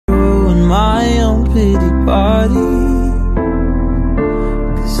my own pity party.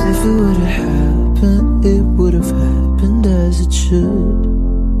 'Cause if it would've happened, it would've happened as it should.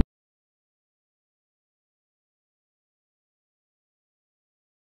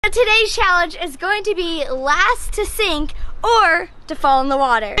 Today's challenge is going to be last to sink or to fall in the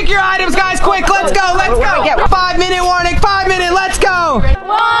water. Pick your items, guys, quick, let's go, let's go. 5-minute warning, 5 minute, let's go.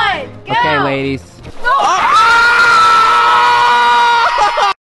 1, go. Okay, ladies.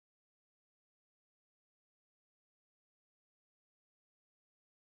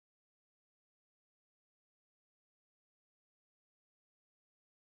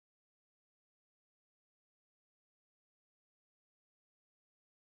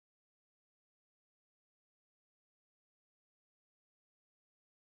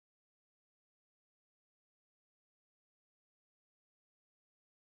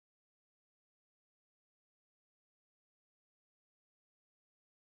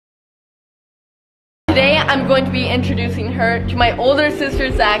 Today I'm going to be introducing her to my older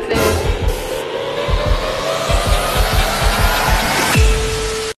sister Saxon.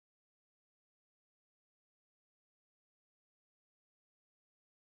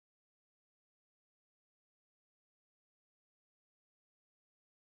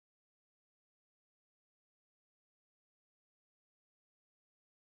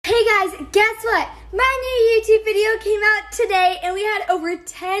 Hey guys, guess what? My new YouTube video came out today and we had over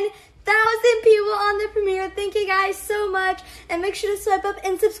 10,000 people on the premiere. Thank you guys so much, and make sure to swipe up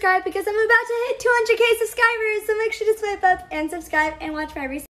and subscribe because I'm about to hit 200k subscribers, so make sure to swipe up and subscribe and watch my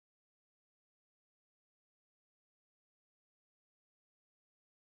recent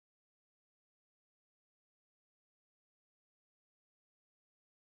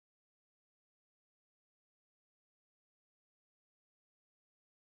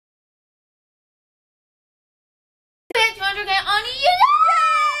on you.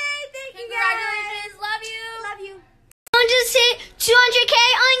 Yay! Thank you guys. Congratulations, love you. Love you. Someone just hit 200k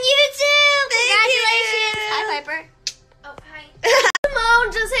on YouTube. Congratulations. Hi, Piper. Oh, hi. Simone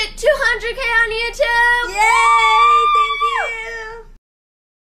just hit 200k on YouTube. Yay!